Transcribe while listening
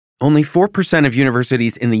Only 4% of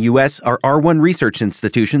universities in the U.S. are R1 research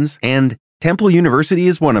institutions, and Temple University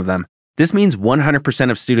is one of them. This means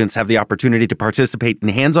 100% of students have the opportunity to participate in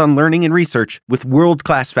hands-on learning and research with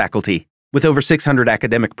world-class faculty. With over 600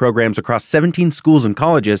 academic programs across 17 schools and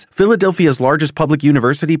colleges, Philadelphia's largest public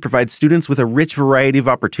university provides students with a rich variety of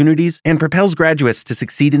opportunities and propels graduates to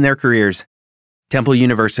succeed in their careers. Temple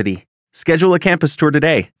University. Schedule a campus tour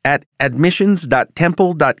today at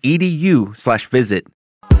admissions.temple.edu/visit.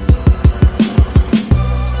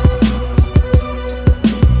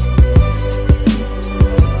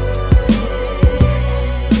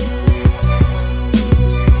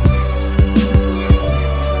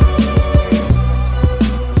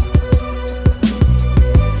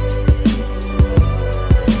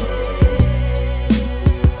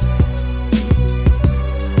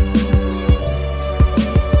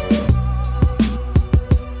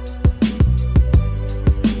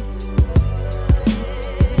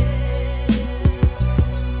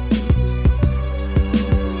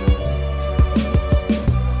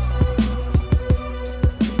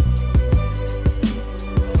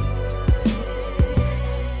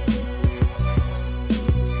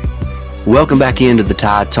 Welcome back into the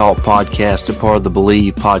Tide Talk podcast, a part of the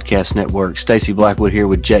Believe Podcast Network. Stacey Blackwood here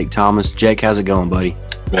with Jake Thomas. Jake, how's it going, buddy?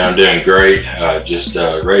 Man, I'm doing great. Just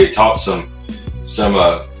ready to talk some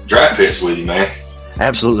draft picks with you, man.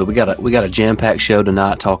 Absolutely. We got a jam-packed show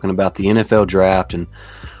tonight talking about the NFL draft and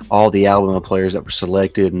all the Alabama players that were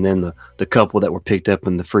selected, and then the couple that were picked up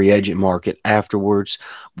in the free agent market afterwards.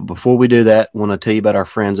 But before we do that, I want to tell you about our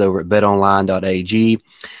friends over at betonline.ag.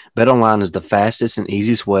 BetOnline is the fastest and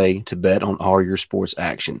easiest way to bet on all your sports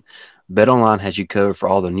action. BetOnline has you covered for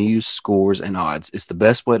all the news, scores, and odds. It's the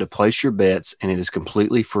best way to place your bets, and it is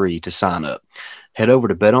completely free to sign up. Head over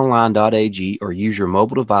to betonline.ag or use your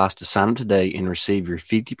mobile device to sign up today and receive your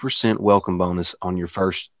 50% welcome bonus on your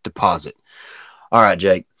first deposit. All right,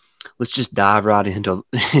 Jake, let's just dive right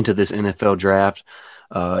into this NFL draft.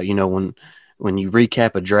 When you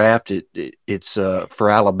recap a draft, it's for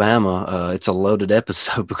Alabama, it's a loaded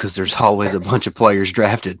episode because there's always a bunch of players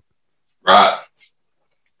drafted. Right.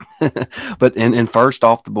 But and first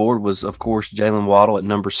off the board was, of course, Jalen Waddle at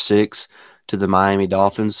number 6 to the Miami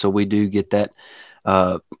Dolphins. So we do get that,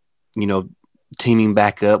 teaming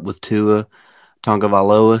back up with Tua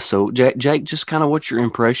Tagovailoa. So, Jake, just kind of what's your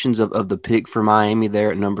impressions of the pick for Miami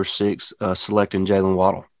there at number 6, selecting Jalen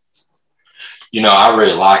Waddle? I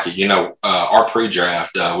really like it. Our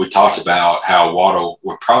pre-draft, we talked about how Waddle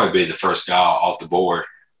would probably be the first guy off the board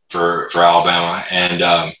for Alabama.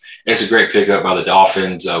 And it's a great pickup by the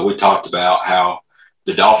Dolphins. We talked about how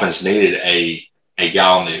the Dolphins needed a guy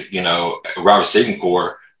on the, wide receiving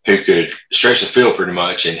core who could stretch the field pretty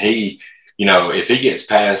much. And he, if he gets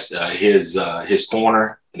past his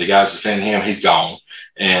corner, the guys defending him, he's gone.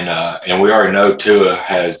 And we already know Tua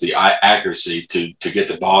has the accuracy to get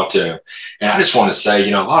the ball to him. And I just want to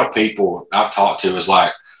say, a lot of people I've talked to is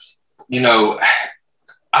like,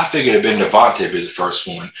 I figured it'd been Devontae be the first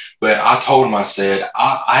one, but I told him, I said,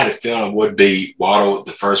 I had a feeling it would be Waddle,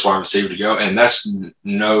 the first wide receiver to go. And that's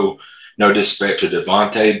no disrespect to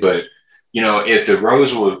Devontae, but if the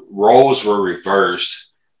roles were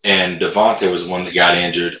reversed and Devontae was the one that got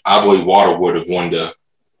injured, I believe Waddle would have won the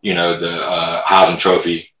Heisman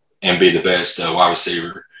Trophy and be the best wide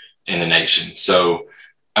receiver in the nation. So,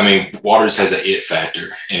 Waters has an it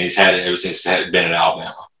factor, and he's had it ever since he's been at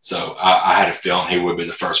Alabama. So I had a feeling he would be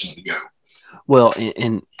the first one to go. Well,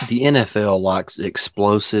 and the NFL likes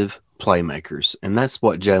explosive playmakers, and that's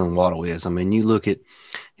what Jalen Waddle is. You look at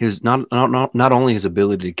his not only his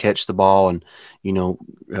ability to catch the ball and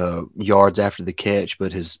yards after the catch,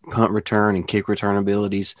 but his punt return and kick return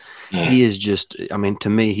abilities. He is just, to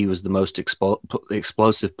me, he was the most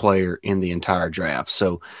explosive player in the entire draft.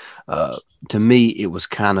 So to me, it was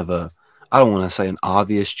kind of I don't want to say an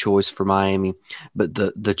obvious choice for Miami, but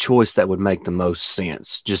the choice that would make the most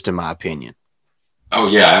sense, just in my opinion. Oh,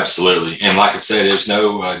 yeah, absolutely. And like I said, there's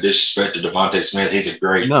no disrespect to Devontae Smith. He's a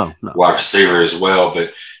great wide receiver as well.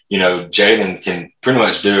 But, Jalen can pretty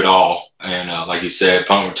much do it all. And like you said,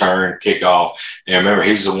 punt return, kickoff. And remember,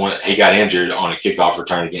 he's the one – he got injured on a kickoff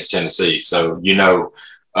return against Tennessee. So,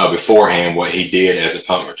 beforehand what he did as a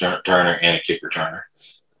punt returner and a kick returner.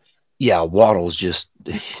 Yeah, Waddle's just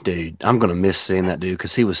 – dude, I'm going to miss seeing that dude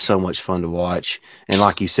because he was so much fun to watch. And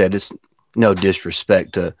like you said, it's no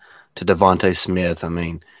disrespect to Devontae Smith.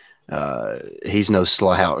 He's no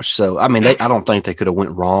slouch. So, I don't think they could have went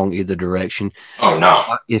wrong either direction. Oh,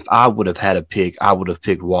 no. If I would have had a pick, I would have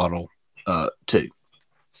picked Waddle too.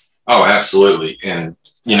 Oh, absolutely. And,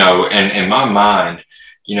 in my mind,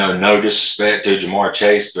 no disrespect to Jamar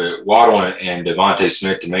Chase, but Waddle and Devontae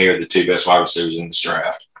Smith to me are the two best wide receivers in this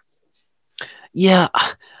draft. Yeah,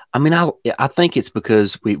 I mean, I think it's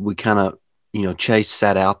because we kind of, Chase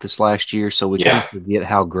sat out this last year, so we kind of forget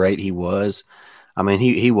how great he was. I mean,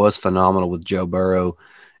 he was phenomenal with Joe Burrow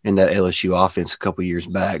in that LSU offense a couple years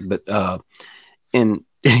back. But and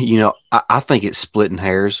I think it's splitting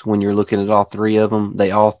hairs when you're looking at all three of them.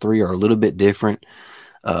 They all three are a little bit different.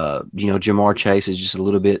 Jamar Chase is just a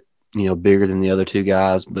little bit bigger than the other two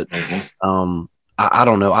guys, but I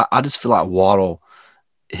don't know. I just feel like Waddle,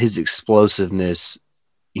 his explosiveness,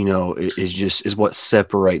 is what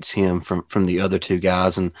separates him from the other two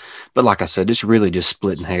guys. But like I said, it's really just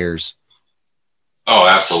splitting hairs. Oh,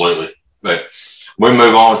 absolutely. But we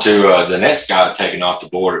move on to the next guy taken off the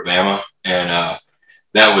board at Bama, and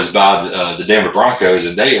that was by the Denver Broncos,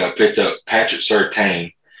 and they picked up Patrick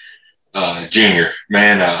Surtain Jr.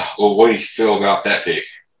 Man, what do you feel about that pick?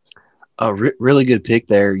 Really good pick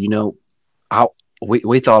there.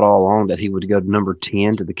 We thought all along that he would go to number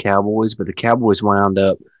 10 to the Cowboys, but the Cowboys wound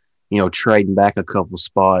up, trading back a couple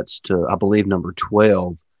spots to, I believe, number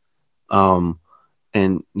 12.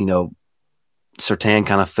 Surtain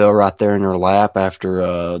kind of fell right there in their lap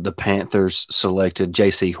after the Panthers selected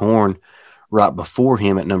J.C. Horn right before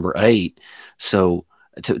him at number 8. So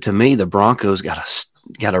to me, the Broncos got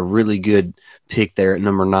a really good pick there at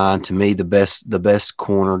number 9. To me, the best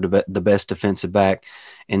corner, the best defensive back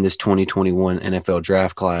in this 2021 NFL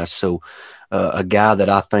draft class. So a guy that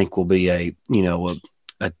I think will be a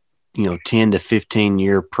 10 to 15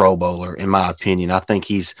 year Pro Bowler, in my opinion. I think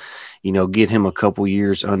he's, get him a couple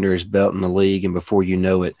years under his belt in the league, and before you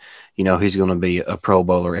know it, he's going to be a Pro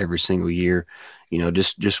Bowler every single year.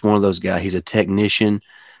 Just one of those guys. He's a technician.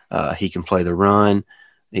 He can play the run.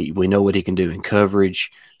 We know what he can do in coverage.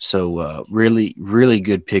 So really, really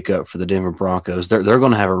good pickup for the Denver Broncos. They're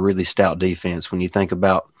going to have a really stout defense when you think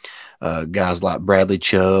about guys like Bradley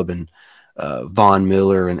Chubb and Von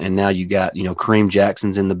Miller, and now you got Kareem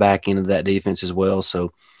Jackson's in the back end of that defense as well.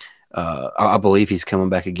 So I believe he's coming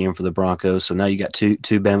back again for the Broncos. So now you got two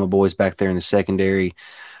Bama boys back there in the secondary.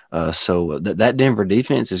 So that Denver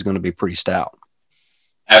defense is going to be pretty stout.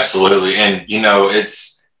 Absolutely, and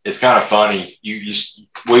it's kind of funny.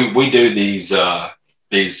 We do these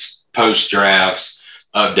post drafts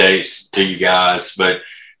updates to you guys, but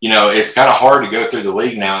it's kind of hard to go through the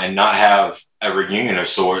league now and not have a reunion of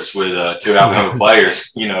sorts with two Alabama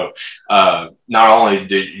players. Not only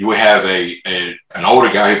did we have an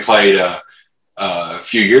older guy who played a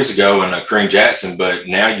few years ago in Kareem Jackson, but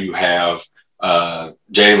now you have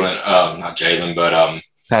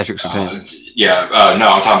Patrick Surtain. No,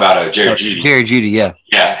 I'm talking about Jerry Jeudy. Jerry Jeudy, yeah.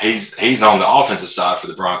 Yeah, he's on the offensive side for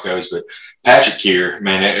the Broncos, but Patrick here,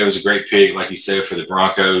 man, it was a great pick, like you said, for the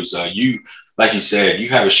Broncos. Like you said, you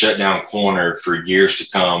have a shutdown corner for years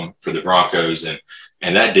to come for the Broncos,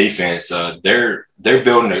 and that defense, they're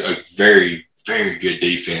building a very, very good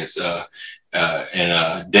defense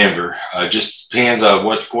in Denver. Just depends on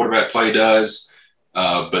what the quarterback play does,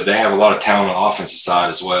 but they have a lot of talent on the offensive side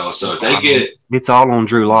as well. So if it's all on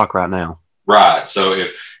Drew Lock right now. Right. So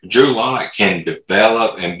if Drew Lock can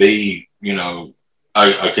develop and be,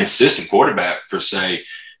 a consistent quarterback per se,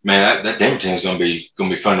 man, that Denver team is going to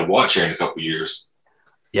be fun to watch here in a couple of years.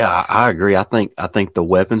 Yeah, I agree. I think the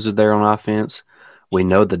weapons are there on offense. We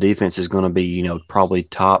know the defense is going to be, probably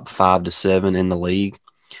top 5 to 7 in the league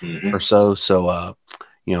or so. So,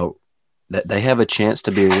 that they have a chance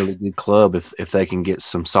to be a really good club if they can get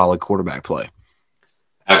some solid quarterback play.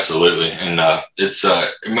 Absolutely, and it's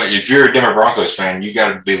if you're a Denver Broncos fan, you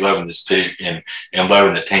got to be loving this pick and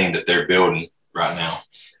loving the team that they're building right now.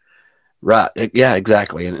 Right. Yeah,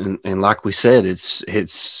 exactly. And like we said,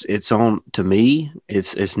 it's on, to me,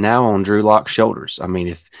 it's now on Drew Lock's shoulders. I mean,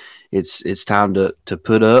 if it's time to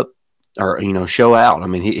put up or, show out. I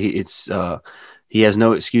mean, he has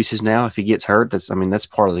no excuses now. If he gets hurt, that's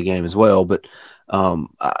part of the game as well. But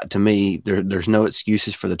to me, there's no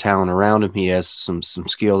excuses for the talent around him. He has some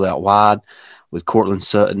skills out wide with Cortland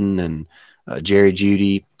Sutton and Jerry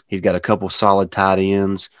Jeudy. He's got a couple solid tight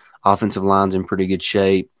ends. Offensive line's in pretty good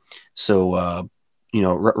shape. So,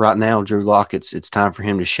 right now, Drew Lock, it's time for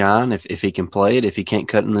him to shine. If he can play it, if he can't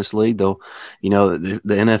cut in this league, the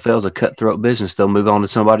NFL is a cutthroat business. They'll move on to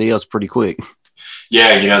somebody else pretty quick.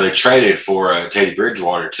 Yeah, they traded for Teddy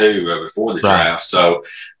Bridgewater too before the draft. So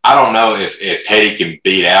I don't know if Teddy can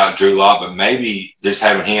beat out Drew Lock, but maybe just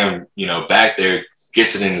having him, back there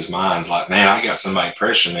gets it in his mind. It's like, man, I got somebody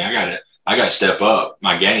pressuring me. I got to step up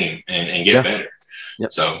my game and get better.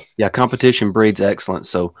 Yep. So yeah, competition breeds excellence.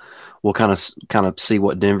 So we'll kind of see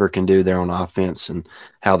what Denver can do there on offense and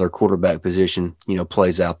how their quarterback position,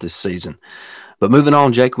 plays out this season. But moving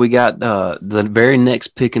on, Jake, we got the very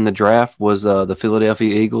next pick in the draft was the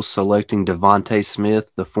Philadelphia Eagles selecting DeVonta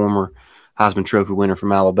Smith, the former Heisman Trophy winner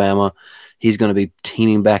from Alabama. He's going to be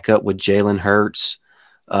teaming back up with Jalen Hurts.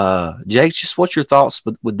 Jake, just what's your thoughts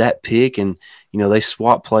with that pick? And, they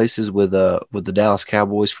swapped places with the Dallas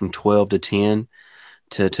Cowboys from 12 to 10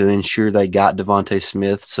 to ensure they got DeVonta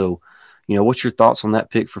Smith. So, what's your thoughts on that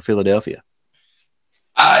pick for Philadelphia?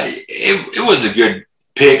 It was a good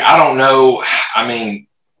pick. I don't know. I mean,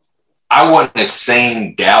 I wouldn't have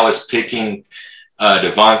seen Dallas picking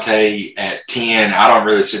DeVonta at 10. I don't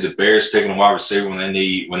really see the Bears picking a wide receiver when they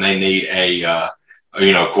need a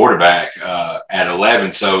quarterback at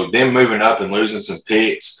 11. So them moving up and losing some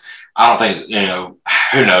picks, I don't think,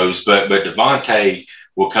 who knows, but DeVonta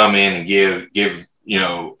will come in and give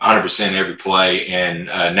 100% every play. And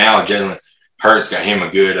now Jalen Hurts got him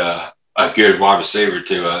a good wide receiver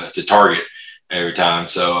to target every time.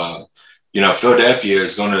 So, Philadelphia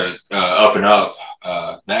is going to up and up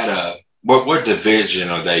what division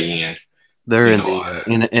are they in? They're in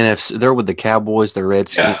the NFC. They're with the Cowboys, the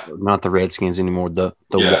Redskins, not the Redskins anymore. The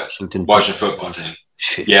Washington football team.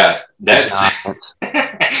 Yeah, that's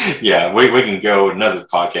yeah. We can go another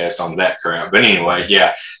podcast on that crap. But anyway,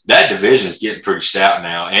 yeah, that division is getting pretty stout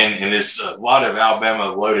now, and it's a lot of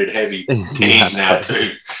Alabama loaded heavy teams now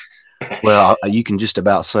too. Well, you can just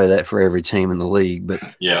about say that for every team in the league, but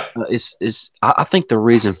yeah, I think the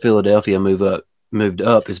reason Philadelphia moved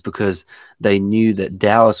up is because they knew that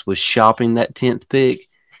Dallas was shopping that 10th pick,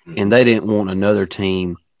 and they didn't want another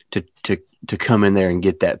team to come in there and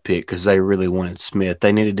get that pick because they really wanted Smith.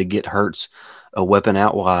 They needed to get Hurts a weapon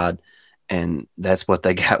out wide, and that's what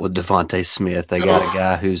they got with DeVonta Smith. They got a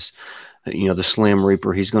guy who's, the Slim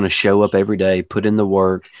Reaper. He's going to show up every day, put in the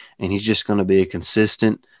work, and he's just going to be a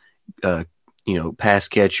consistent, pass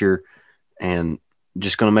catcher and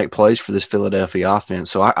just going to make plays for this Philadelphia offense.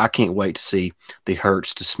 So I can't wait to see the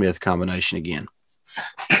Hurts to Smith combination again.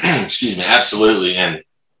 Excuse me. Absolutely. And,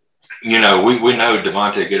 we know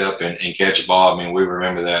DeVonta get up and catch a ball. I mean, we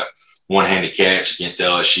remember that one-handed catch against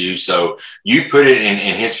LSU. So you put it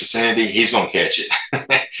in his vicinity, he's going to catch it.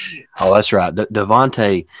 Oh, that's right.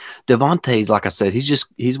 DeVonta, like I said,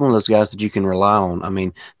 he's one of those guys that you can rely on. I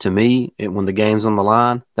mean, to me, when the game's on the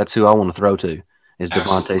line, that's who I want to throw to. Is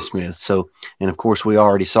DeVonta Smith. So, and of course, we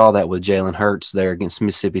already saw that with Jalen Hurts there against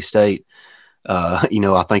Mississippi State. I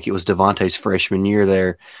think it was DeVonta's freshman year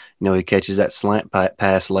there. He catches that slant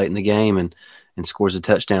pass late in the game and scores a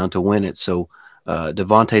touchdown to win it. So,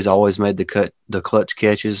 DeVonta's always made the clutch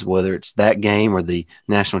catches, whether it's that game or the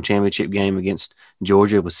national championship game against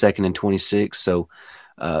Georgia with 2nd and 26. So,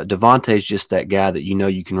 DeVonta's just that guy that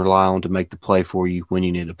you can rely on to make the play for you when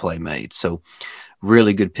you need a play made. So,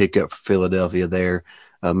 really good pickup for Philadelphia there,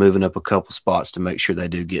 moving up a couple spots to make sure they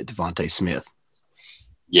do get DeVonta Smith.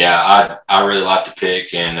 Yeah, I really like the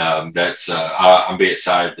pick, and that's I'm be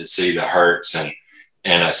excited to see the Hurts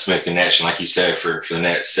and Smith connection, like you said, for the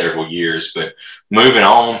next several years. But moving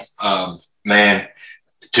on, man,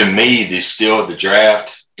 to me, the steal of the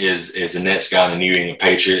draft is the next guy in the New England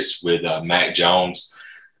Patriots with Mac Jones.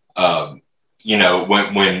 When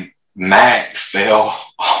Mac fell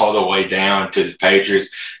all the way down to the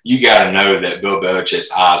Patriots, you got to know that Bill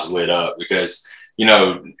Belichick's eyes lit up because,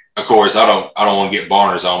 of course, I don't want to get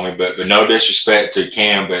Barners on me, but no disrespect to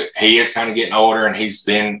Cam, but he is kind of getting older and he's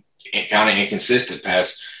been kind of inconsistent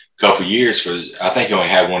past couple of years. I think he only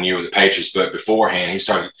had 1 year with the Patriots, but beforehand he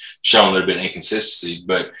started showing a little bit of inconsistency.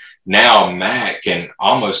 But now Mac can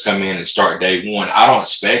almost come in and start day one. I don't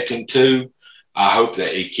expect him to. I hope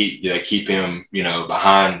that they keep him,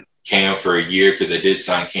 behind Cam for a year because they did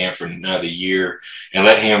sign Cam for another year and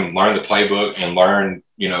let him learn the playbook and learn,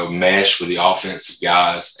 mesh with the offensive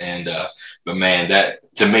guys. And but man,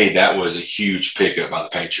 to me that was a huge pickup by the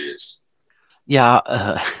Patriots. Yeah,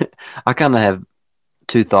 I kind of have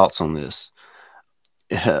two thoughts on this.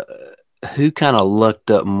 Who kind of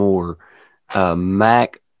lucked up more,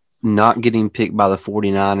 Mac not getting picked by the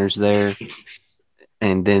 49ers there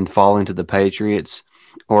and then falling to the Patriots,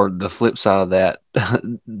 or the flip side of that,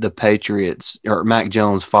 the Patriots or Mac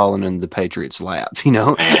Jones falling in the Patriots' lap, who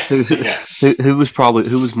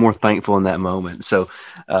was more thankful in that moment. So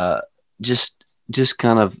just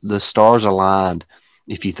kind of the stars aligned,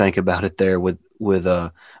 if you think about it there with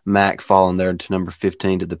Mac falling there to number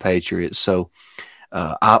 15 to the Patriots. So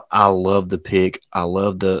I love the pick. I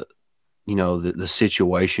love the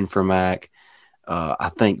situation for Mac. I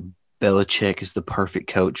think Belichick is the perfect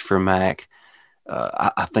coach for Mac.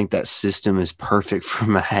 I think that system is perfect for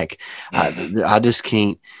Mac. I just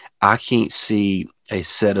can't. I can't see a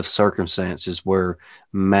set of circumstances where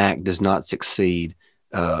Mac does not succeed,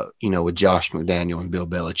 with Josh McDaniel and Bill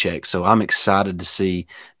Belichick. So I'm excited to see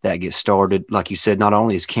that get started. Like you said, not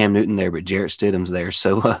only is Cam Newton there, but Jarrett Stidham's there.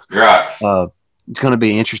 So it's going to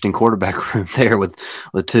be an interesting quarterback room there with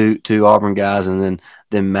two Auburn guys, and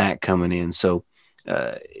then Mac coming in. So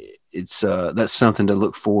it's that's something to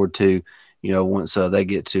look forward to. Once they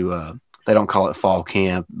get to they don't call it fall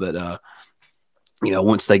camp, but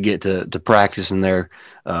once they get to practice in there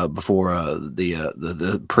before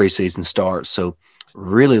the preseason starts. So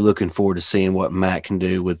really looking forward to seeing what Mac can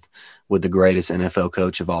do with the greatest NFL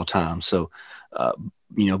coach of all time. So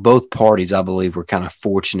both parties, I believe, were kind of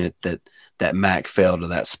fortunate that Mac fell to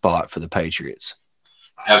that spot for the Patriots.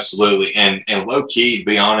 Absolutely. And low key, to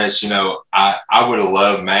be honest, I would have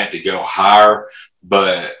loved Mac to go higher,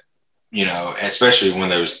 but, especially when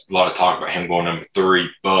there was a lot of talk about him going number 3,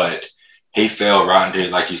 but he fell right into,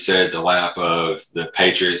 like you said, the lap of the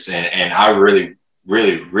Patriots. And I really,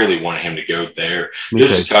 really, really wanted him to go there.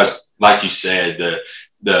 Just because, like you said,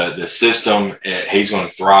 the system, he's going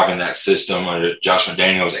to thrive in that system under Josh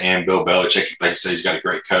McDaniels and Bill Belichick. Like you said, he's got a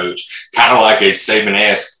great coach, kind of like a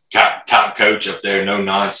Saban-esque top coach up there. No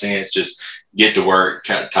nonsense, just get to work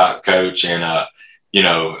top coach. And, I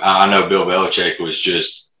know Bill Belichick was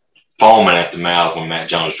just foaming at the mouth when Mac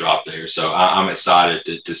Jones dropped there. So I'm excited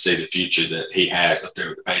to see the future that he has up there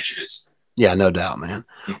with the Patriots. Yeah, no doubt, man.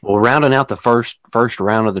 Well, rounding out the first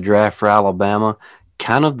round of the draft for Alabama,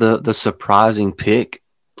 kind of the surprising pick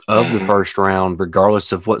of the first round,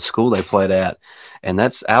 regardless of what school they played at, and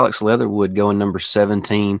that's Alex Leatherwood going number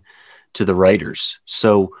 17 to the Raiders.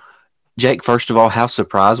 So, Jake, first of all, how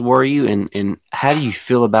surprised were you, and how do you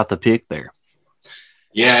feel about the pick there?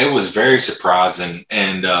 Yeah, it was very surprising.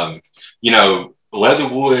 And,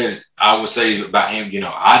 Leatherwood, I would say about him,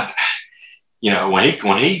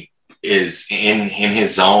 when he is in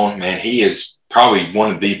his zone, man, he is probably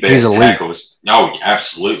one of the best tackles. Oh,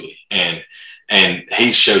 absolutely. And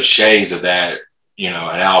he showed shades of that, at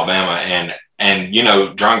Alabama. And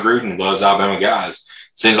John Gruden loves Alabama guys.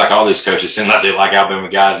 Seems like all these coaches seem like they like Alabama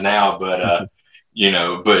guys now, but,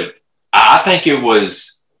 but I think it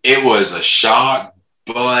was a shock.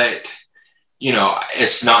 But,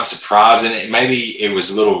 it's not surprising. Maybe it was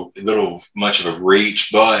a little much of a reach,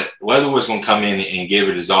 but Leatherwood's going to come in and give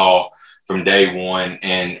it his all from day one.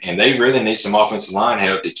 And they really need some offensive line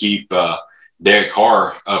help to keep Derek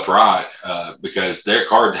Carr upright because Derek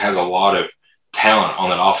Carr has a lot of talent on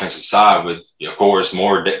that offensive side with, of course,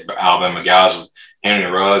 more Alabama guys with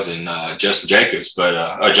Henry Ruggs and Josh Jacobs.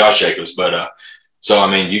 So,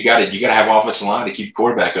 I mean, you got to have offensive line to keep the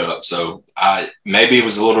quarterback up. So, maybe it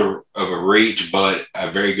was a little of a reach, but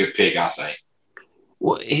a very good pick, I think.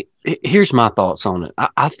 Well, here's my thoughts on it.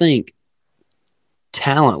 I think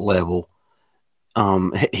talent level,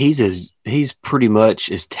 he's pretty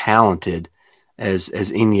much as talented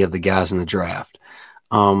as any of the guys in the draft.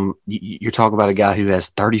 You're talking about a guy who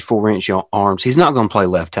has 34-inch arms. He's not going to play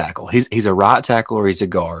left tackle. He's a right tackle or he's a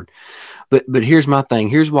guard. But here's my thing.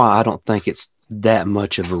 Here's why I don't think it's that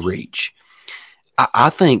much of a reach. I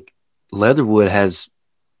think Leatherwood has.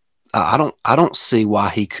 I don't see why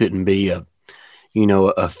he couldn't be a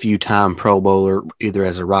few-time Pro Bowler either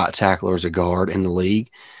as a right tackle or as a guard in the league.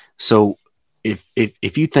 So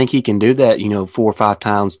if you think he can do that, 4 or 5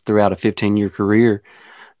 times throughout a 15-year career,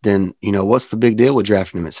 then what's the big deal with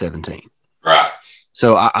drafting him at 17? Right.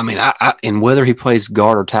 So I mean, and whether he plays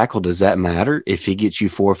guard or tackle, does that matter? If he gets you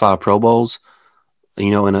 4 or 5 Pro Bowls,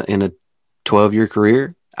 in a 12-year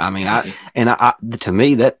career, I mean, to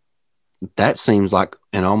me that seems like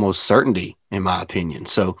an almost certainty in my opinion.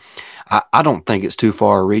 So I don't think it's too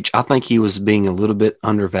far a reach. I think he was being a little bit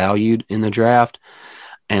undervalued in the draft,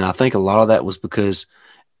 and I think a lot of that was because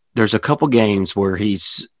there's a couple games where he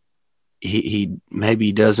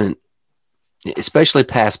maybe doesn't, especially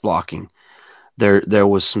pass blocking. There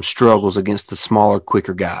was some struggles against the smaller,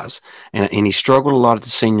 quicker guys, and he struggled a lot at the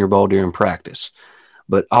Senior Bowl during practice.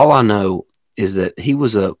 But all I know is that he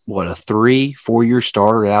was a 3-4 year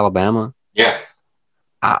starter at Alabama. Yeah.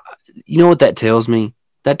 You know what that tells me?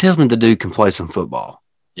 That tells me the dude can play some football.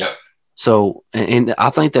 Yep. So, and I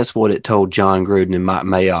think that's what it told John Gruden and Mike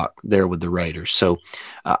Mayock there with the Raiders. So,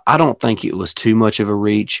 I don't think it was too much of a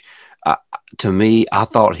reach. To me, I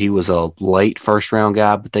thought he was a late first round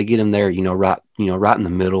guy, but they get him there, right in the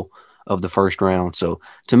middle of the first round. So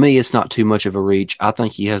to me, it's not too much of a reach. I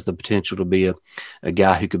think he has the potential to be a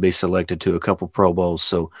guy who could be selected to a couple Pro Bowls.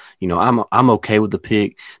 So, I'm okay with the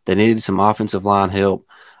pick. They needed some offensive line help,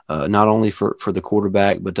 not only for the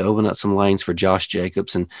quarterback, but to open up some lanes for Josh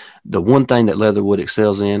Jacobs. And the one thing that Leatherwood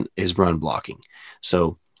excels in is run blocking.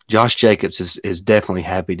 So Josh Jacobs is definitely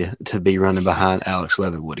happy to be running behind Alex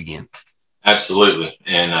Leatherwood again. Absolutely.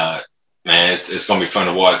 And, man, it's going to be fun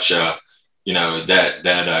to watch, that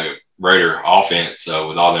Raider offense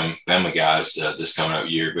with all them Bama guys this coming up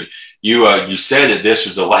year. But you said that this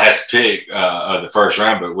was the last pick of the first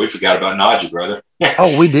round, but we forgot about Najee, brother.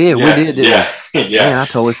 Oh, we did. Yeah, we did. Yeah. Man, I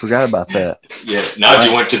totally forgot about that. Yeah.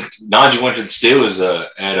 Najee went to the Steelers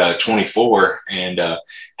at 24, and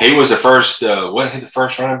he was the first the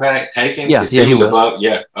first running back taken? Yeah, he was above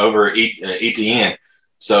over ETN.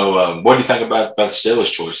 So what do you think about the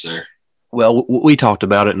Steelers choice there? Well, we talked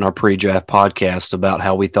about it in our pre-draft podcast about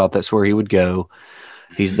how we thought that's where he would go.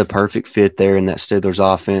 He's the perfect fit there in that Steelers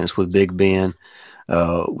offense with Big Ben.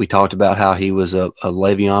 We talked about how he was a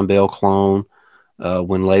Le'Veon Bell clone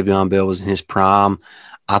when Le'Veon Bell was in his prime.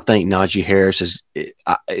 I think Najee Harris is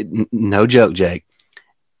no joke, Jake.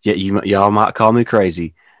 Yeah, y'all might call me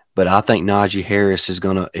crazy, but I think Najee Harris is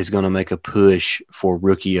gonna make a push for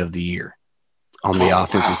Rookie of the Year on the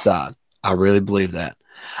offensive side. I really believe that.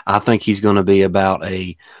 I think he's going to be about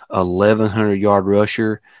a 1,100-yard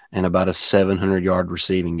rusher and about a 700-yard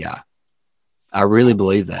receiving guy. I really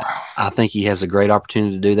believe that. I think he has a great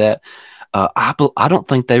opportunity to do that. I don't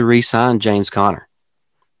think they re-signed James Conner.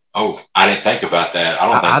 Oh, I didn't think about that.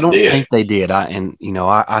 I don't think they did.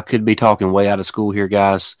 I could be talking way out of school here,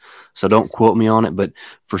 guys, so don't quote me on it. But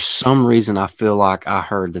for some reason, I feel like I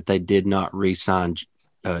heard that they did not re-sign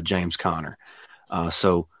James Conner.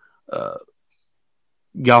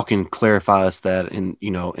 Y'all can clarify us that in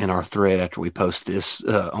our thread after we post this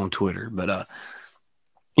on Twitter. But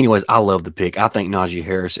anyways, I love the pick. I think Najee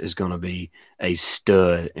Harris is going to be a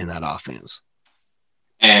stud in that offense.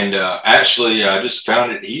 And actually, I just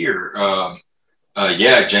found it here.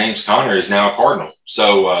 James Conner is now a Cardinal.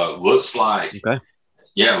 So looks like the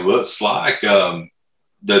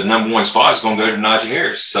number one spot is going to go to Najee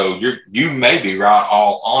Harris. So you may be right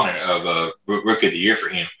all on it of Rookie of the Year for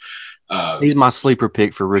him. He's my sleeper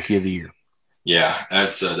pick for Rookie of the Year. Yeah,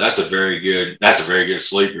 that's a very good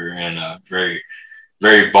sleeper and very,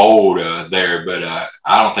 very bold there. But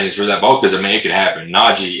I don't think it's really that bold because it could happen.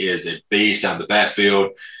 Najee is a beast out of the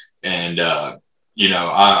backfield, and I'm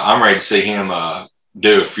ready to see him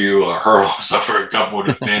do a few hurdles over a couple of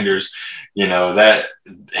defenders. That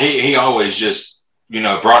he always just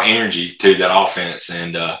brought energy to that offense,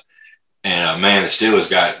 and man, the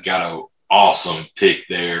Steelers got an awesome pick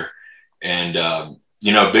there. And,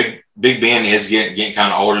 Big Ben is getting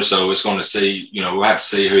kind of older, so it's going to see, we'll have to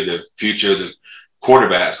see who the future of the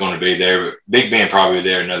quarterback is going to be there. But Big Ben probably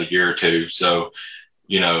there another year or two. So,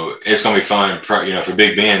 it's going to be fun, for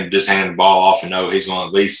Big Ben to just hand the ball off and know he's going to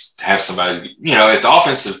at least have somebody, if the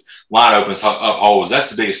offensive line opens up holes,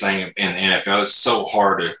 that's the biggest thing in the NFL. It's so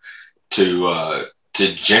hard to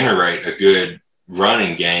generate a good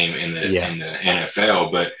running game in the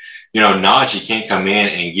NFL. But, Najee can come in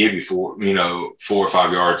and give you 4 or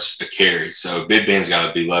 5 yards a carry. So Big Ben's got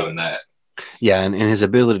to be loving that. Yeah, and his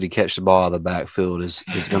ability to catch the ball out of the backfield is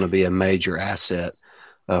going to be a major asset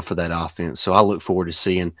for that offense. So I look forward to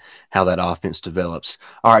seeing how that offense develops.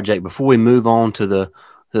 All right, Jake, before we move on to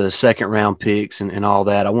the second round picks and all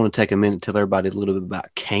that, I want to take a minute to tell everybody a little bit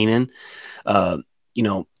about Canaan.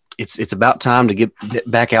 It's about time to get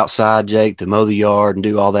back outside, Jake, to mow the yard and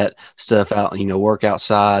do all that stuff out, work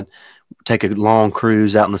outside, take a long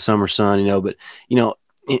cruise out in the summer sun, but,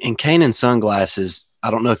 in Canaan sunglasses,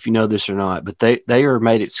 I don't know if you know this or not, but they are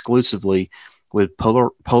made exclusively with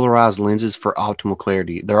polarized lenses for optimal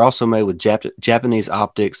clarity. They're also made with Japanese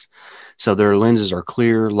optics, so their lenses are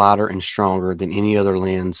clearer, lighter, and stronger than any other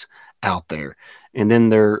lens out there. And then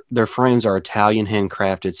their frames are Italian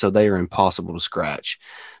handcrafted, so they are impossible to scratch.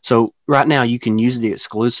 So right now you can use the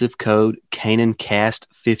exclusive code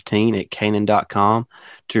CanaanCast15 at Canaan.com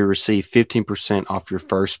to receive 15% off your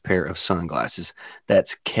first pair of sunglasses.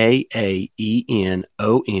 That's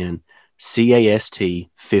KAENONCAST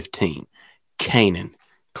 15. Canaan,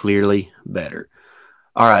 clearly better.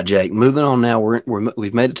 All right, Jake, moving on now.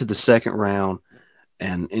 We've made it to the second round,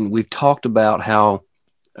 and we've talked about how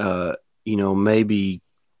maybe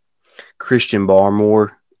Christian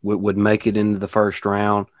Barmore would make it into the first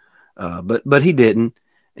round, but he didn't.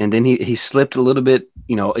 And then he slipped a little bit.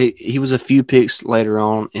 He was a few picks later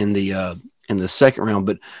on in the second round.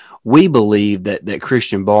 But we believe that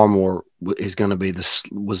Christian Barmore is going to be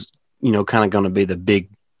kind of going to be the big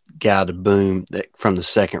guy to boom from the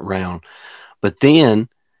second round. But then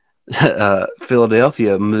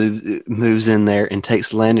Philadelphia moves in there and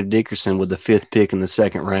takes Landon Dickerson with the 5th pick in the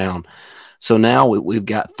second round. So now we've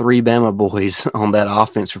got 3 Bama boys on that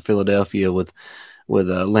offense for Philadelphia with with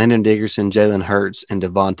Landon Dickerson, Jalen Hurts, and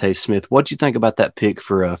Devontae Smith. What do you think about that pick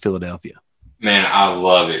for Philadelphia? Man, I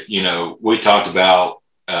love it. We talked about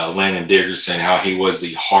Landon Dickerson, how he was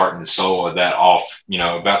the heart and soul of that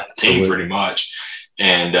about the team pretty much.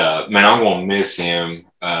 And, man, I'm going to miss him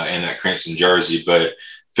in that crimson jersey. But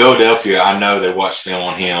Philadelphia, I know they watched film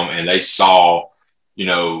on him and they saw,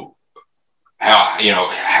 how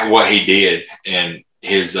what he did. And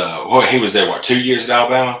his he was there, 2 years at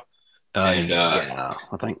Alabama? I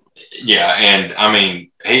think. Yeah, and, I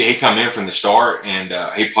mean, he come in from the start and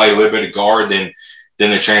he played a little bit of guard. Then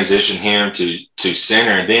they transitioned him to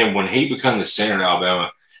center. And then when he became the center in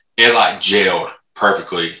Alabama, it, gelled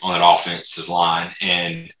perfectly on that offensive line.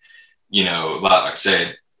 And, like I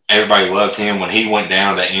said, everybody loved him. When he went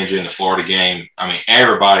down to that injury in the Florida game, I mean,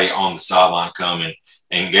 everybody on the sideline coming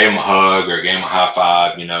and gave him a hug or gave him a high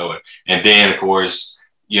five, and then, of course,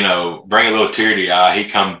 bring a little tear to the eye. He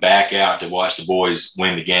come back out to watch the boys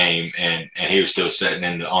win the game, and he was still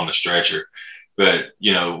sitting on the stretcher. But,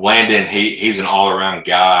 Landon, he's an all-around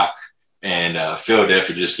guy, and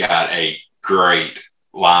Philadelphia just got a great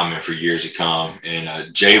lineman for years to come.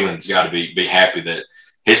 And Jalen's got to be happy that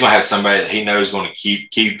he's going to have somebody that he knows is going to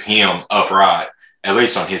keep him upright, at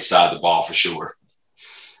least on his side of the ball for sure.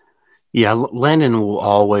 Yeah, Landon will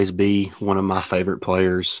always be one of my favorite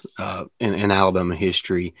players in Alabama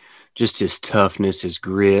history. Just his toughness, his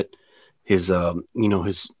grit, his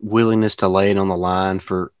his willingness to lay it on the line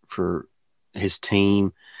for his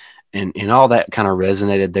team, and all that kind of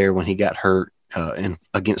resonated there when he got hurt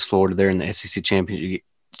against Florida there in the SEC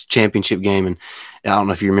championship game. And I don't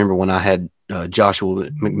know if you remember when I had Joshua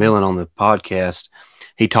McMillan on the podcast,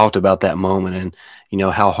 he talked about that moment and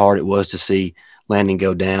how hard it was to see Landon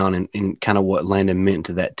go down and kind of what Landon meant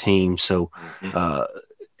to that team. So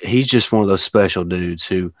he's just one of those special dudes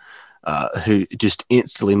who just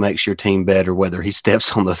instantly makes your team better, whether he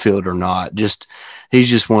steps on the field or not. He's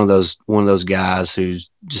just one of those guys who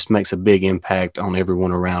just makes a big impact on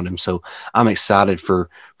everyone around him. So I'm excited for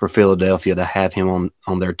Philadelphia to have him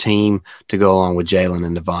on their team to go along with Jalen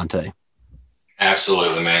and Devontae.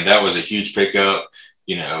 Absolutely, man. That was a huge pickup.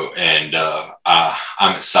 And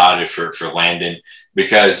I'm excited for Landon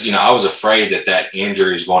because, I was afraid that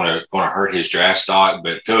injury is going to hurt his draft stock,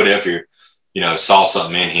 but Philadelphia, saw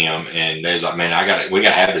something in him and they was like, man, we got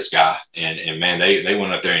to have this guy. And man, they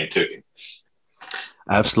went up there and took him.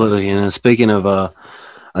 Absolutely. And speaking of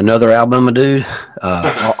another Alabama dude,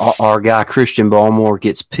 our guy Christian Barmore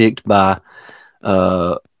gets picked by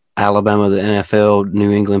Alabama, the NFL,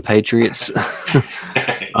 New England Patriots.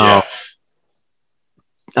 Yeah.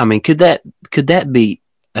 I mean, could that be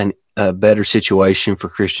a better situation for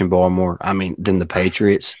Christian Barmore? I mean, than the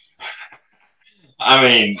Patriots? I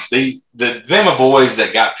mean, them boys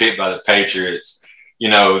that got picked by the Patriots,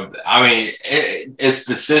 I mean, it's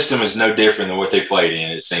the system is no different than what they played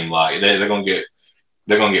in. It seemed like they're gonna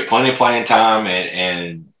get plenty of playing time,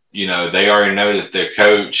 and they already know that their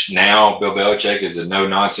coach now, Bill Belichick, is a no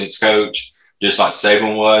nonsense coach, just like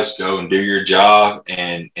Saban was. Go and do your job,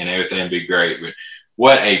 and everything will be great. But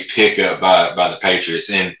what a pickup by the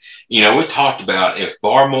Patriots. And, we talked about if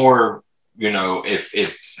Barmore, if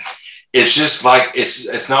it's just like,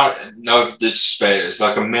 it's not, no disrespect, it's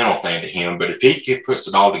like a mental thing to him, but if he puts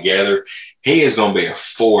it all together, he is going to be a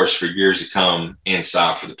force for years to come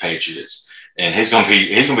inside for the Patriots. And he's going to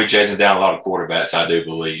be chasing down a lot of quarterbacks, I do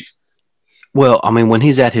believe. Well, I mean, when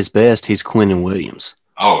he's at his best, he's Quinnen Williams.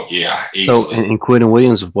 Oh, yeah, easily. So, and Quinnen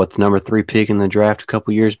Williams was the number 3 pick in the draft a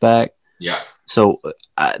couple years back. Yeah. So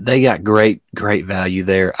they got great value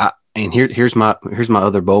there. And here's my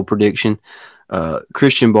other bold prediction.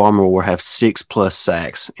 Christian Barmore will have 6+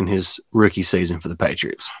 sacks in his rookie season for the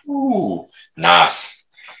Patriots. Ooh, nice.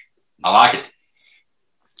 I like it.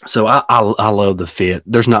 So I love the fit.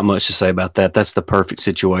 There's not much to say about that. That's the perfect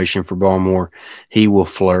situation for Barmore. He will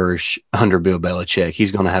flourish under Bill Belichick.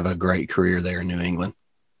 He's going to have a great career there in New England.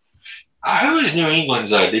 Who is New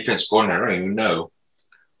England's defense coordinator? I don't even know.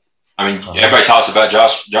 I mean, everybody talks about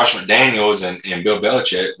Josh McDaniels and Bill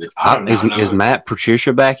Belichick, but I don't know. Is Matt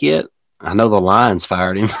Patricia back yet? I know the Lions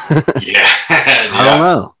fired him. Yeah. I don't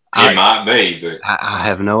know. It might be, but I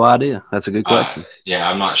have no idea. That's a good question.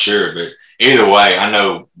 I'm not sure, but either way, I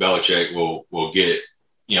know Belichick will get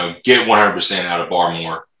 100% out of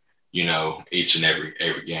Barmore, each and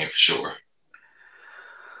every game for sure.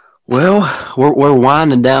 Well, we're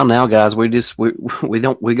winding down now, guys. We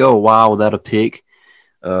go a while without a pick.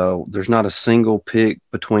 There's not a single pick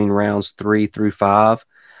between rounds 3 through 5.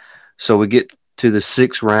 So we get to the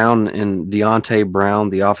 6th round, and Deontay Brown,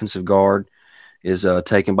 the offensive guard, is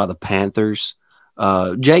taken by the Panthers.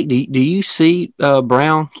 Jake, do you see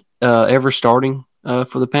Brown ever starting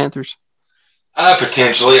for the Panthers?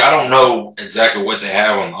 Potentially. I don't know exactly what they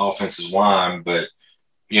have on the offensive line, but,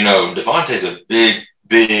 Devontae's a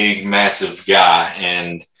big, massive guy.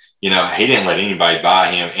 And, he didn't let anybody buy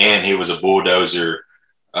him. And he was a bulldozer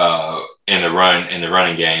in the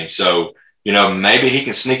running game. So, maybe he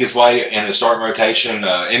can sneak his way in the starting rotation.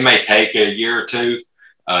 It may take a year or two,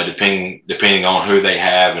 depending on who they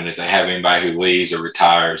have and if they have anybody who leaves or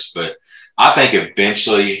retires. But I think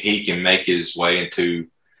eventually he can make his way into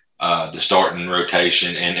the starting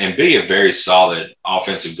rotation and be a very solid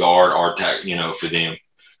offensive guard or for them.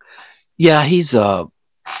 Yeah, he's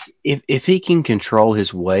if he can control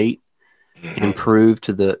his weight and prove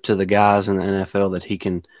to the guys in the NFL that he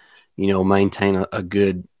can, maintain a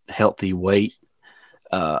good healthy weight.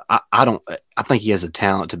 I think he has the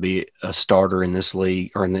talent to be a starter in this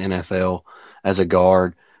league or in the NFL as a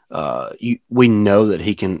guard. We know that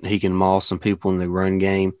he can maul some people in the run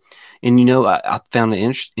game. And, I found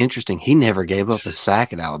it interesting. He never gave up a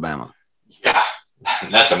sack at Alabama. Yeah,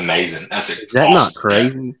 that's amazing. Is that not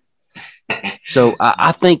crazy? So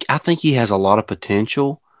I think he has a lot of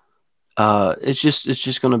potential. It's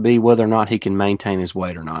just going to be whether or not he can maintain his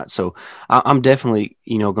weight or not. So I'm definitely,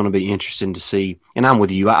 going to be interested to see. And I'm with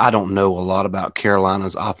you. I don't know a lot about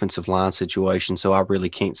Carolina's offensive line situation, so I really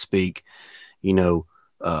can't speak, to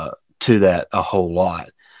that a whole lot.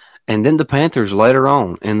 And then the Panthers later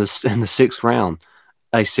on in the sixth round,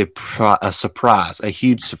 a surprise, a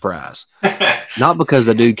huge surprise. Not because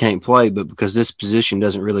the dude can't play, but because this position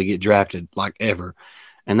doesn't really get drafted like ever.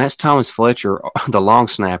 And that's Thomas Fletcher, the long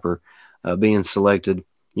snapper, being selected,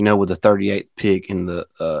 with the 38th pick in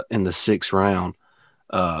the sixth round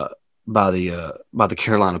by the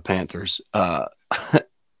Carolina Panthers.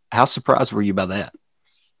 How surprised were you by that?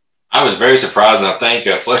 I was very surprised, and I think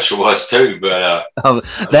Fletcher was too. But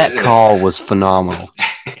that call was phenomenal.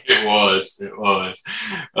 It was.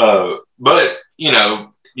 But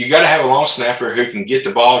you got to have a long snapper who can get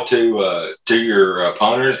the ball to your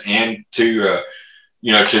punter and to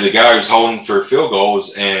the guy who's holding for field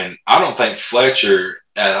goals. And I don't think Fletcher,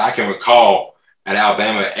 as I can recall, at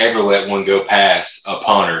Alabama ever let one go past a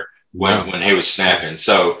punter when he was snapping.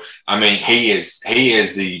 So I mean, he is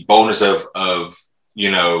the boldness of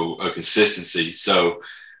a consistency. So,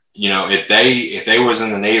 if they was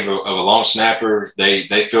in the need of a long snapper, they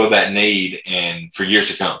feel that need and for years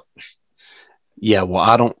to come. Yeah,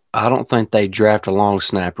 well, I don't think they draft a long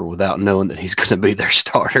snapper without knowing that he's going to be their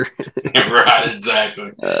starter. Right,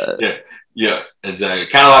 exactly. Yeah, exactly.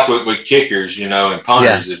 Kind of like with kickers, and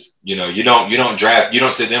punters. Yeah. If you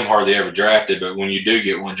don't see them hardly ever drafted, but when you do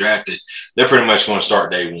get one drafted, they're pretty much going to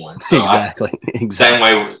start day one. So exactly. Same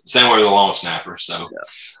way with the long snapper. So, yeah.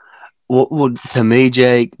 Well, to me,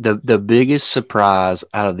 Jake, the biggest surprise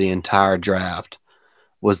out of the entire draft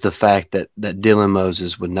was the fact that Dylan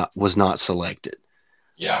Moses was not selected.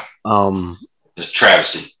 Yeah. It's a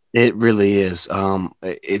travesty. It really is.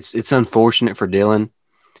 It's unfortunate for Dylan.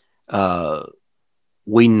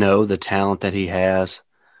 We know the talent that he has.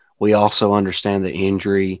 We also understand the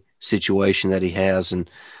injury situation that he has.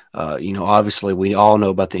 And, obviously we all know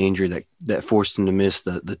about the injury that forced him to miss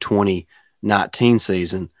the 2019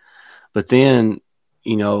 season. But then,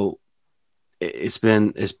 it's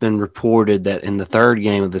been reported that in the third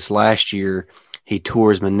game of this last year, he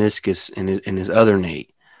tore his meniscus in his other knee.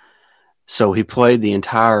 So he played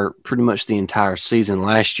pretty much the entire season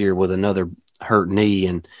last year with another hurt knee.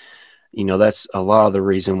 And, that's a lot of the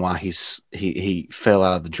reason why he fell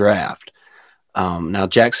out of the draft. Now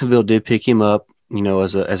Jacksonville did pick him up,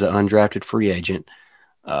 as an undrafted free agent.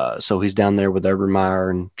 So he's down there with Urban Meyer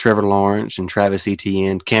and Trevor Lawrence and Travis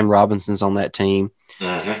Etienne. Cam Robinson's on that team.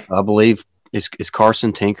 Mm-hmm. I believe is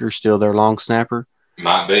Carson Tinker still their long snapper?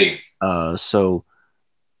 Might be. I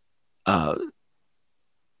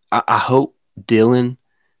hope Dylan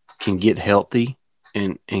can get healthy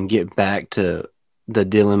and get back to the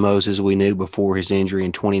Dylan Moses we knew before his injury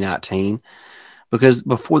in 2019. Because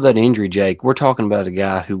before that injury, Jake, we're talking about a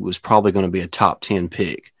guy who was probably going to be a top 10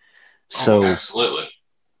 pick. So absolutely.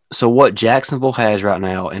 So what Jacksonville has right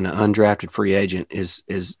now in an undrafted free agent is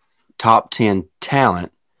top 10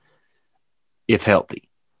 talent if healthy.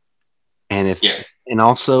 And and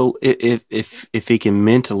also if he can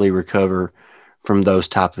mentally recover from those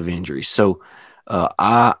type of injuries. So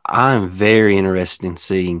I am very interested in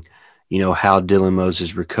seeing, how Dylan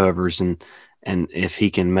Moses recovers and if he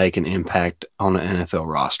can make an impact on an NFL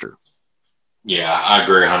roster. Yeah, I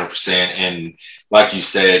agree 100%. And like you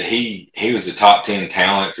said, he was a top 10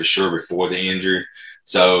 talent for sure before the injury.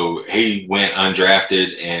 So he went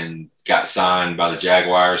undrafted and got signed by the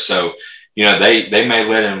Jaguars. So they may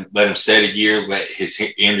let him set a year, let his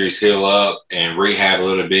injuries heal up and rehab a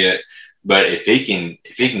little bit. But if he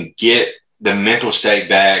can get the mental state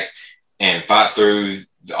back and fight through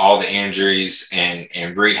all the injuries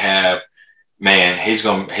and rehab, man, he's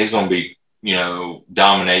gonna be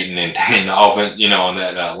dominating in the offense, on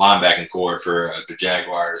that linebacking core for the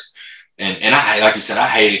Jaguars. And I, like you said, I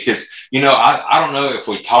hate it because I don't know if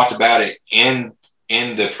we talked about it in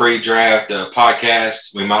the pre-draft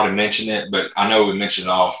podcast. We might have mentioned it, but I know we mentioned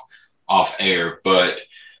it off air. But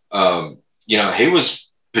he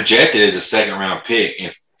was projected as a second-round pick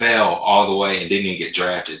and fell all the way and didn't even get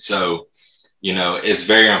drafted. So it's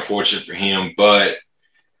very unfortunate for him. But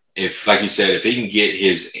if, like you said, if he can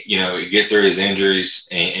get through his injuries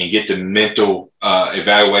and get the mental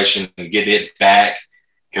evaluation and get it back,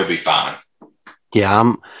 he'll be fine.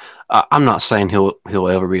 Yeah, I'm not saying he'll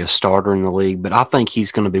ever be a starter in the league, but I think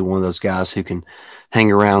he's going to be one of those guys who can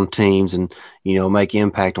hang around teams and make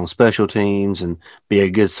impact on special teams and be a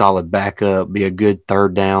good solid backup, be a good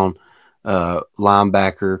third down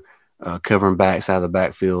linebacker, covering backs out of the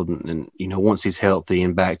backfield, and once he's healthy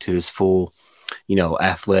and back to his full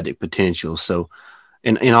athletic potential. So,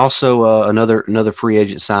 and also another free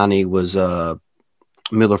agent signing was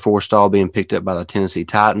Miller Forristall being picked up by the Tennessee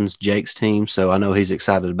Titans, Jake's team. So I know he's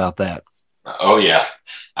excited about that. Oh yeah.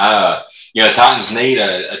 Titans need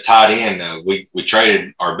a tight end. We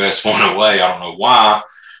traded our best one away. I don't know why,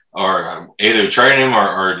 or either trade him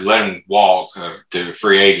or let him walk to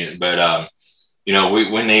free agent. But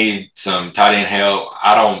we need some tight end help.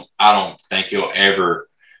 I don't think he'll ever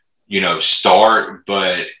start,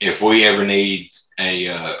 but if we ever need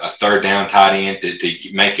a third down tight end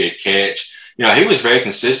to make a catch, he was very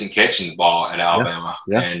consistent catching the ball at Alabama.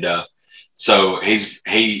 Yeah. And so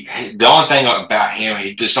the only thing about him,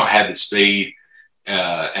 he just don't have the speed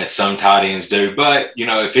as some tight ends do. But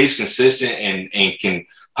if he's consistent and can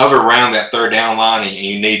hover around that third down line,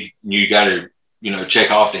 and you got to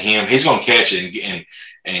check off to him, he's going to catch it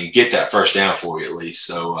and get that first down for you at least.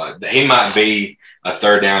 So he might be a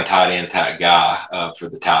third down tight end type guy for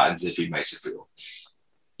the Titans if he makes the field.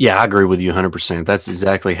 Yeah, I agree with you 100%. That's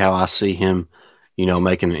exactly how I see him,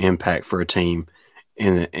 making an impact for a team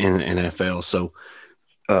in the NFL. So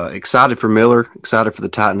excited for Miller, excited for the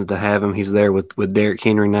Titans to have him. He's there with Derrick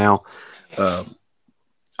Henry now. I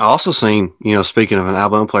also seen, speaking of an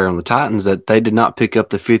Alabama player on the Titans, that they did not pick up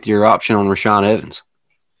the fifth-year option on Rashaan Evans.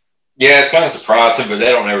 Yeah, it's kind of surprising, but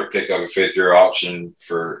they don't ever pick up a fifth-year option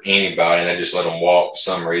for anybody, and they just let them walk for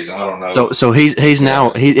some reason. I don't know. So he's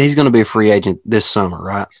going to be a free agent this summer,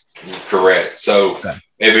 right? Correct. So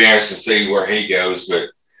it'd be interesting to see where he goes, but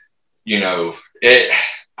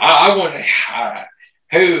I wonder how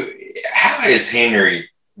is Henry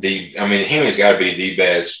Henry's got to be the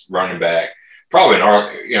best running back, probably in our,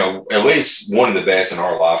 at least one of the best in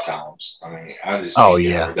our lifetimes.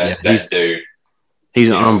 That dude. He's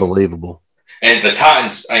unbelievable. And the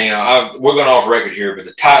Titans, we're going off record here, but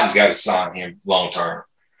the Titans got to sign him long term.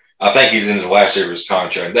 I think he's in the last year of his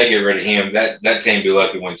contract. They get rid of him. That team be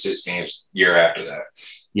lucky to win 6 games year after that.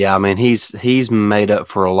 Yeah, he's made up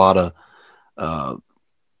for a lot of. I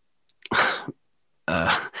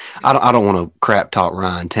don't want to crap talk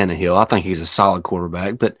Ryan Tannehill. I think he's a solid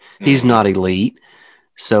quarterback, but he's not elite.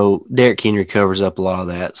 So Derrick Henry covers up a lot of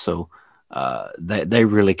that. So. They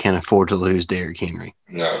really can't afford to lose Derrick Henry.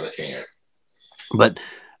 No, they can't. But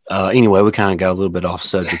anyway, we kind of got a little bit off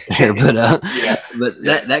subject there. But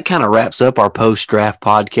that kind of wraps up our post-draft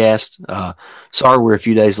podcast. Sorry we're a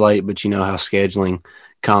few days late, but you know how scheduling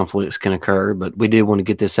conflicts can occur. But we did want to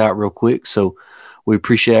get this out real quick, so we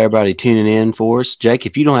appreciate everybody tuning in for us. Jake,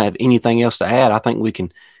 if you don't have anything else to add, I think we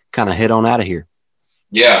can kind of head on out of here.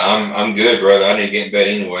 Yeah, I'm good, brother. I need to get in bed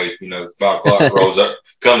anyway. 5 o'clock rolls up,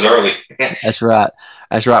 comes early. That's right.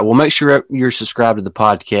 Well, make sure you're subscribed to the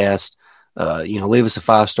podcast. Leave us a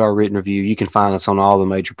 5-star written review. You can find us on all the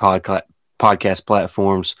major podcast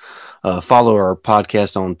platforms. Follow our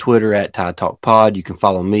podcast on Twitter at Tide Talk Pod. You can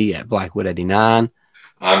follow me at Blackwood89.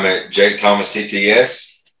 I'm at Jake Thomas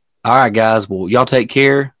TTS. All right, guys. Well, y'all take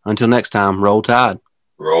care. Until next time, roll Tide.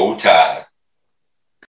 Roll Tide.